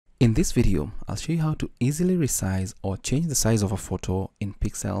In this video, I'll show you how to easily resize or change the size of a photo in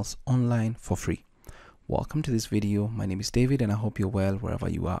pixels online for free. Welcome to this video. My name is David and I hope you're well wherever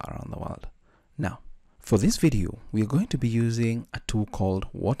you are around the world. Now, for this video, we are going to be using a tool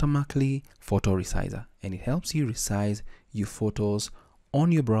called Watermarkly Photo Resizer, and it helps you resize your photos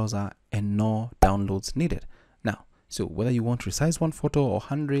on your browser and no downloads needed. Now, so whether you want to resize one photo or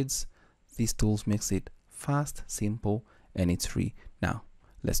hundreds, these tools makes it fast, simple, and it's free. Now,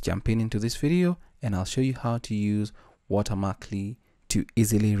 let's jump into this video and I'll show you how to use Watermarkly to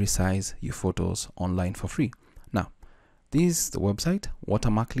easily resize your photos online for free. Now, this is the website,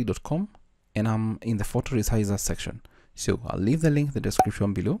 watermarkly.com, and I'm in the photo resizer section. So I'll leave the link in the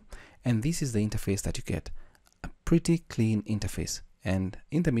description below, and this is the interface that you get. A pretty clean interface, and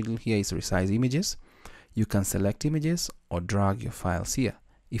in the middle here is resize images. You can select images or drag your files here.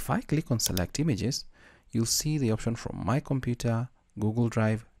 If I click on select images, you'll see the option from my computer, Google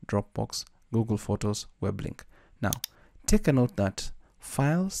Drive, Dropbox, Google Photos, web link. Now, take a note that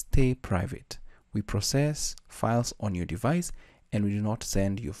files stay private. We process files on your device and we do not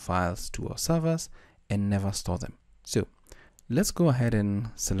send your files to our servers and never store them. So let's go ahead and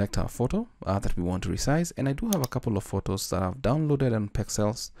select our photo that we want to resize. And I do have a couple of photos that I've downloaded on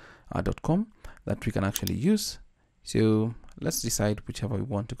pexels.com that we can actually use. So let's decide whichever we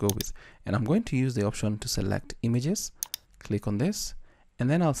want to go with. And I'm going to use the option to select images. Click on this, and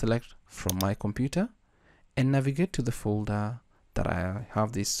then I'll select from my computer and navigate to the folder that I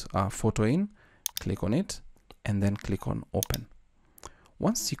have this photo in. Click on it and then click on open.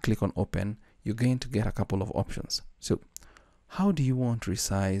 Once you click on open, you're going to get a couple of options. So how do you want to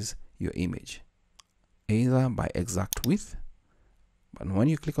resize your image? Either by exact width, but when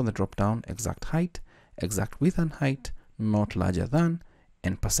you click on the drop down, exact height, exact width and height, not larger than,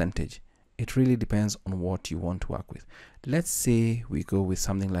 and percentage. It really depends on what you want to work with. Let's say we go with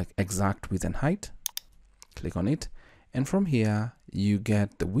something like exact width and height. Click on it, and from here you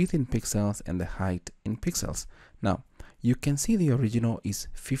get the width in pixels and the height in pixels. Now you can see the original is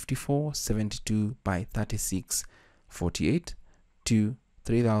 5472 by 3648 to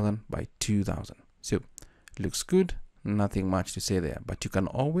 3000 by 2000. So looks good, nothing much to say there, but you can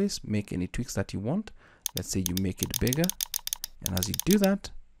always make any tweaks that you want. Let's say you make it bigger, and as you do that,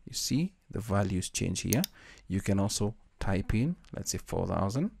 you see the values change here. You can also type in, let's say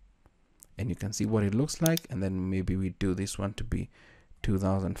 4000, and you can see what it looks like. And then maybe we do this one to be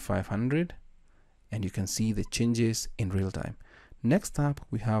 2500, and you can see the changes in real time. Next up,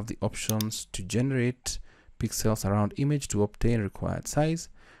 we have the options to generate pixels around image to obtain required size,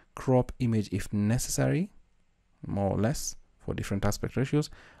 crop image if necessary, more or less for different aspect ratios,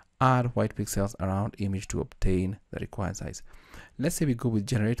 add white pixels around image to obtain the required size. Let's say we go with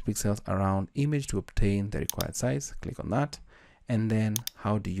generate pixels around image to obtain the required size. Click on that, and then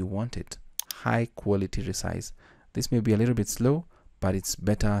how do you want it? High quality resize. This may be a little bit slow, but it's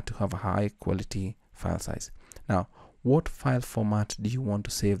better to have a high quality file size. Now, what file format do you want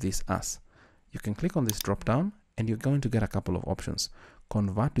to save this as? You can click on this drop down and you're going to get a couple of options.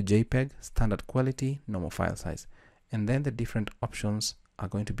 Convert to JPEG, standard quality, normal file size, and then the different options are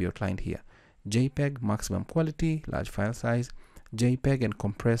going to be outlined here. JPEG maximum quality, large file size, JPEG and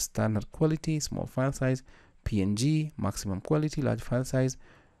compressed standard quality, small file size, PNG maximum quality, large file size,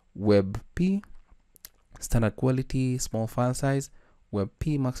 WebP standard quality, small file size,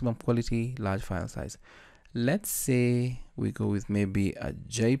 WebP maximum quality, large file size. Let's say we go with maybe a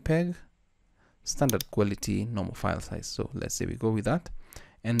JPEG standard quality, normal file size. So let's say we go with that.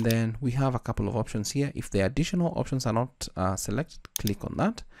 And then we have a couple of options here. If the additional options are not selected, click on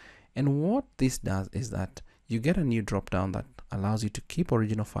that. And what this does is that you get a new drop down that allows you to keep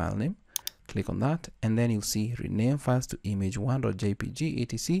original file name. Click on that, and then you'll see rename files to image1.jpg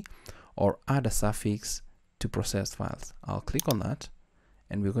etc, or add a suffix to processed files. I'll click on that,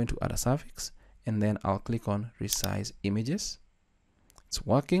 and we're going to add a suffix, and then I'll click on resize images. It's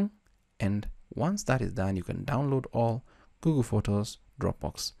working, and once that is done, you can download all Google Photos,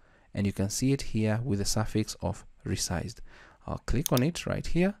 Dropbox, and you can see it here with the suffix of resized. I'll click on it right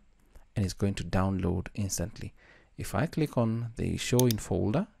here, and it's going to download instantly. If I click on the show in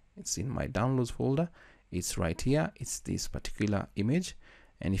folder, it's in my downloads folder, it's right here, it's this particular image.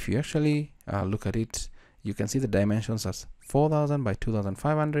 And if you actually look at it, you can see the dimensions as 4000 by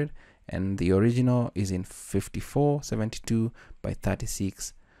 2500, and the original is in 5472 by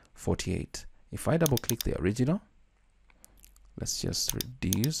 3648. If I double click the original, let's just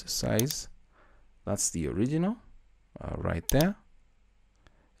reduce the size. That's the original right there.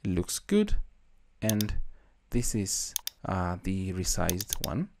 It looks good, and this is the resized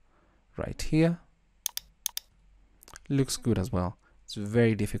one right here. Looks good as well. It's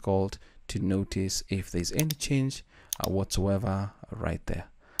very difficult to notice if there's any change whatsoever right there.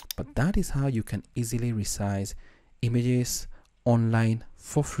 But that is how you can easily resize images online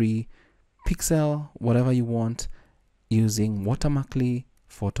for free, pixel whatever you want, using Watermarkly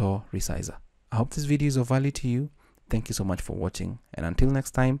Photo Resizer. I hope this video is of value to you. Thank you so much for watching, and until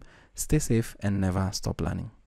next time, stay safe and never stop learning.